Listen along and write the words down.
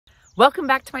Welcome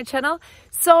back to my channel.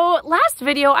 So last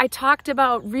video, I talked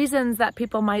about reasons that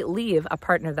people might leave a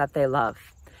partner that they love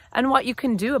and what you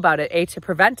can do about it, to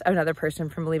prevent another person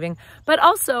from leaving, but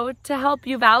also to help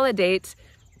you validate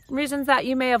reasons that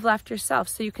you may have left yourself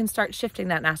so you can start shifting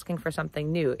that and asking for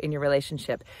something new in your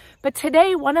relationship. But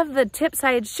today, one of the tips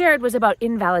I had shared was about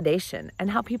invalidation and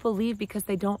how people leave because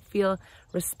they don't feel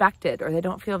respected or they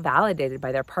don't feel validated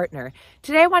by their partner.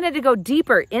 Today, I wanted to go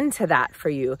deeper into that for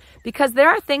you because there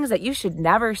are things that you should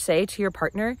never say to your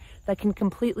partner that can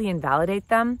completely invalidate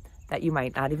them that you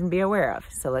might not even be aware of.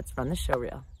 So let's run the show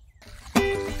reel.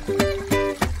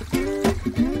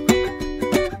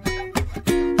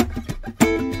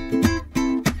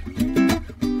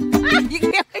 You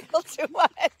can't wiggle too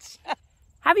much.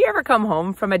 Have you ever come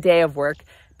home from a day of work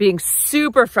being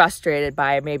super frustrated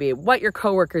by maybe what your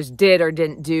coworkers did or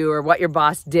didn't do, or what your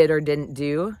boss did or didn't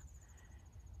do?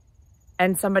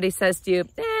 And somebody says to you,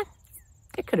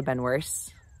 it could have been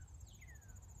worse.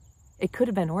 It could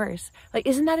have been worse. Like,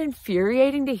 isn't that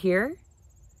infuriating to hear?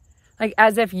 Like,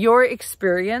 as if your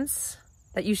experience,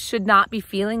 that you should not be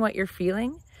feeling what you're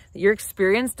feeling, that your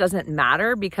experience doesn't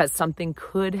matter because something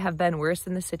could have been worse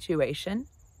in the situation.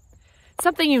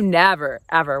 Something you never,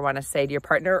 ever want to say to your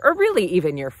partner or really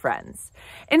even your friends.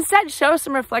 Instead, show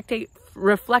some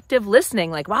reflective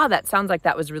listening, like, wow, that sounds like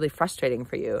that was really frustrating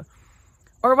for you.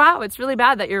 Or, wow, it's really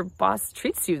bad that your boss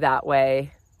treats you that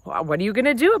way. Well, what are you going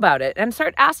to do about it? And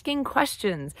start asking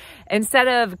questions instead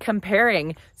of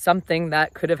comparing something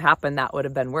that could have happened that would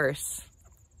have been worse,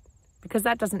 because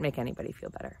that doesn't make anybody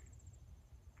feel better.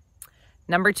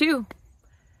 Number 2,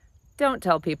 don't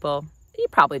tell people, you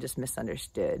probably just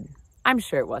misunderstood. I'm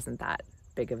sure it wasn't that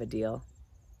big of a deal.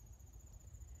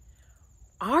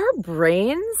 Our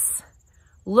brains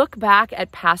look back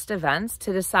at past events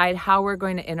to decide how we're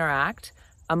going to interact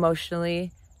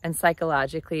emotionally and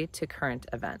psychologically to current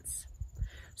events.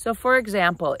 So for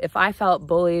example, if I felt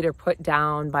bullied or put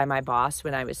down by my boss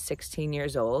when I was 16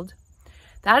 years old,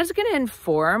 that is going to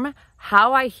inform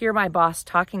how I hear my boss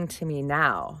talking to me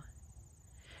now.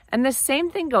 And the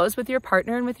same thing goes with your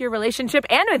partner and with your relationship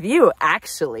and with you,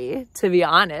 actually, to be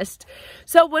honest.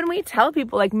 So when we tell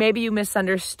people, like, maybe you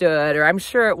misunderstood, or I'm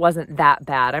sure it wasn't that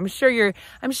bad, I'm sure you're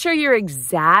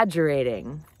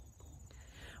exaggerating.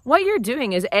 What you're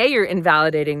doing is, A, you're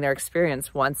invalidating their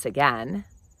experience once again,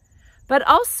 but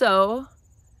also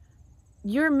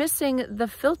you're missing the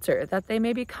filter that they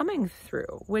may be coming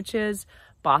through, which is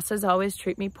bosses always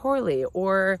treat me poorly,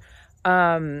 or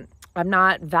I'm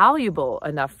not valuable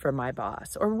enough for my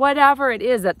boss, or whatever it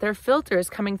is that their filter is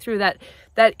coming through that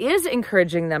is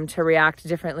encouraging them to react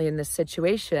differently in this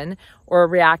situation or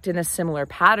react in a similar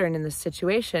pattern in this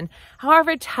situation.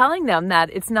 However, telling them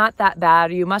that it's not that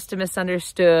bad, or you must have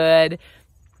misunderstood,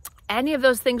 any of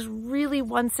those things really,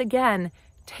 once again,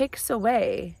 takes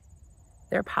away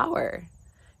their power,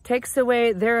 takes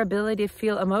away their ability to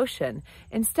feel emotion.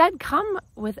 Instead, come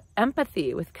with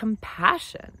empathy, with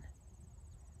compassion.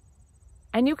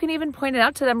 And you can even point it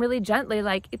out to them really gently,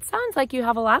 like, it sounds like you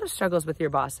have a lot of struggles with your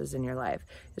bosses in your life.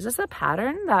 Is this a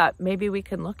pattern that maybe we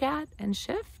can look at and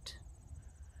shift?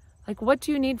 Like, what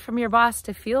do you need from your boss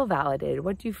to feel validated?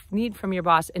 What do you need from your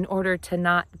boss in order to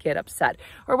not get upset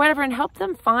or whatever? And help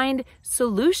them find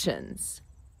solutions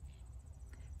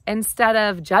instead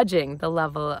of judging the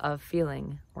level of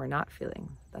feeling or not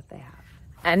feeling that they have.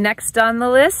 And next on the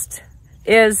list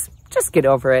is just get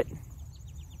over it.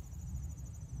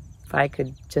 If I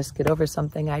could just get over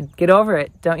something, I'd get over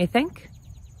it, don't you think?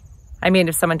 I mean,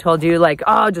 if someone told you, like,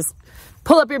 oh, just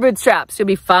pull up your bootstraps, you'll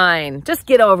be fine. Just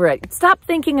get over it. Stop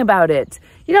thinking about it.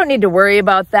 You don't need to worry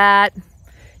about that.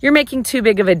 You're making too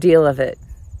big of a deal of it.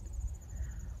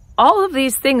 All of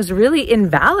these things really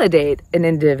invalidate an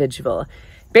individual.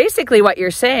 Basically, what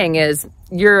you're saying is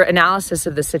your analysis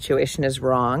of the situation is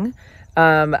wrong.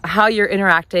 How you're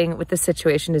interacting with the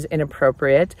situation is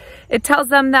inappropriate. It tells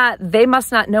them that they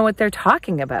must not know what they're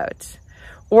talking about,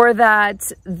 or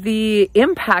that the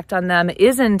impact on them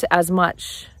isn't as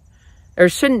much, or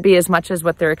shouldn't be as much as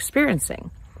what they're experiencing.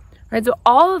 Right? So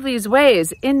all of these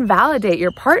ways invalidate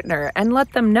your partner and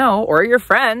let them know, or your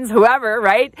friends, whoever,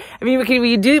 right? I mean,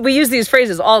 we use these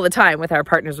phrases all the time with our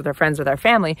partners, with our friends, with our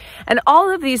family. And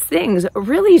all of these things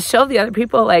really show the other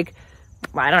people, like,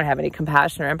 well, I don't have any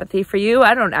compassion or empathy for you.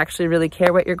 I don't actually really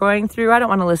care what you're going through. I don't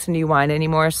want to listen to you whine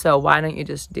anymore. So why don't you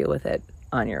just deal with it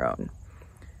on your own?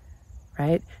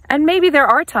 Right? And maybe there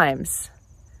are times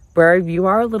where you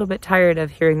are a little bit tired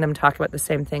of hearing them talk about the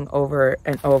same thing over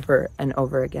and over and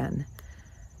over again.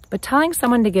 But telling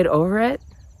someone to get over it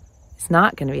is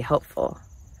not going to be helpful.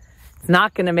 It's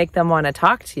not going to make them want to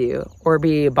talk to you or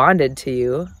be bonded to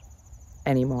you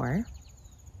anymore.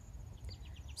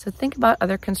 So think about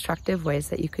other constructive ways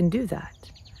that you can do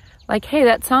that. Like, hey,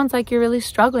 that sounds like you're really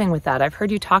struggling with that. I've heard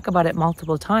you talk about it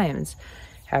multiple times.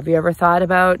 Have you ever thought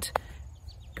about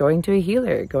going to a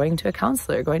healer, going to a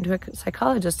counselor, going to a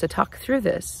psychologist to talk through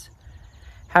this?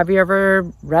 Have you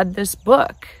ever read this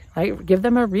book? Like, give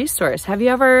them a resource. Have you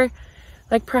ever,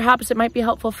 like, perhaps it might be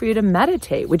helpful for you to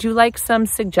meditate. Would you like some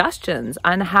suggestions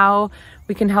on how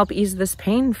we can help ease this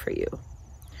pain for you?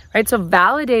 Right? So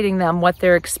validating them, what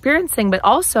they're experiencing, but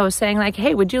also saying like,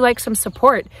 hey, would you like some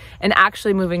support in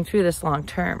actually moving through this long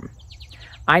term?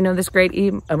 I know this great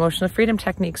emotional freedom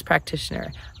techniques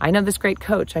practitioner. I know this great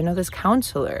coach. I know this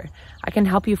counselor. I can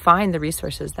help you find the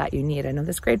resources that you need. I know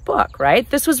this great book, right?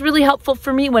 This was really helpful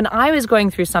for me when I was going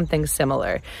through something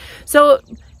similar. So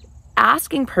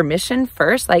asking permission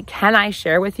first, like, can I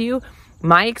share with you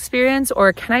my experience,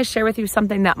 or can I share with you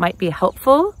something that might be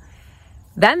helpful?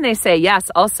 Then they say yes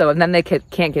also, and then they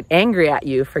can't get angry at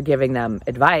you for giving them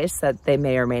advice that they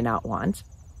may or may not want.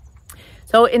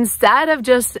 So instead of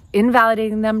just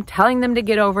invalidating them, telling them to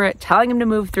get over it, telling them to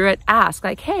move through it, ask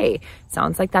like, hey,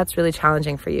 sounds like that's really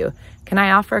challenging for you. Can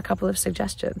I offer a couple of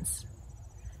suggestions?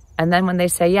 And then when they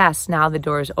say yes, now the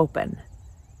door is open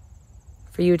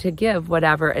for you to give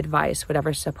whatever advice,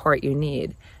 whatever support you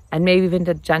need. And maybe even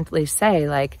to gently say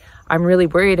like, I'm really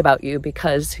worried about you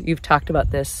because you've talked about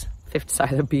this.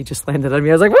 Sorry, the bee just landed on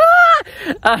me. I was like,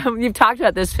 ah! You've talked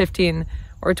about this 15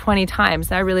 or 20 times.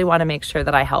 And I really want to make sure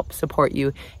that I help support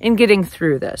you in getting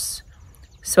through this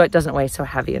so it doesn't weigh so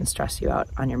heavy and stress you out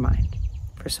on your mind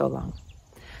for so long.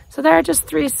 So there are just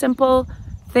 3 simple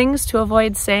things to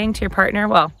avoid saying to your partner.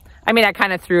 Well, I mean, I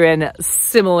kind of threw in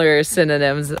similar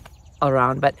synonyms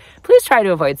around, but please try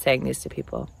to avoid saying these to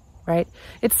people. Right?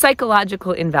 It's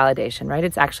psychological invalidation, right?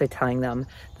 It's actually telling them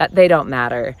that they don't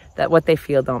matter, that what they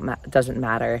feel doesn't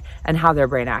matter, and how their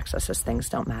brain accesses things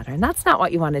don't matter. And that's not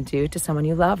what you want to do to someone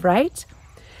you love, right?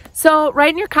 So write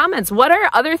in your comments, what are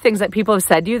other things that people have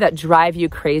said to you that drive you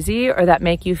crazy or that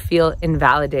make you feel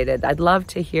invalidated? I'd love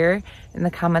to hear in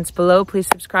the comments below. Please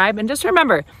subscribe. And just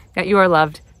remember that you are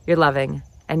loved, you're loving,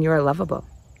 and you are lovable.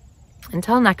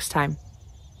 Until next time,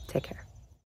 take care.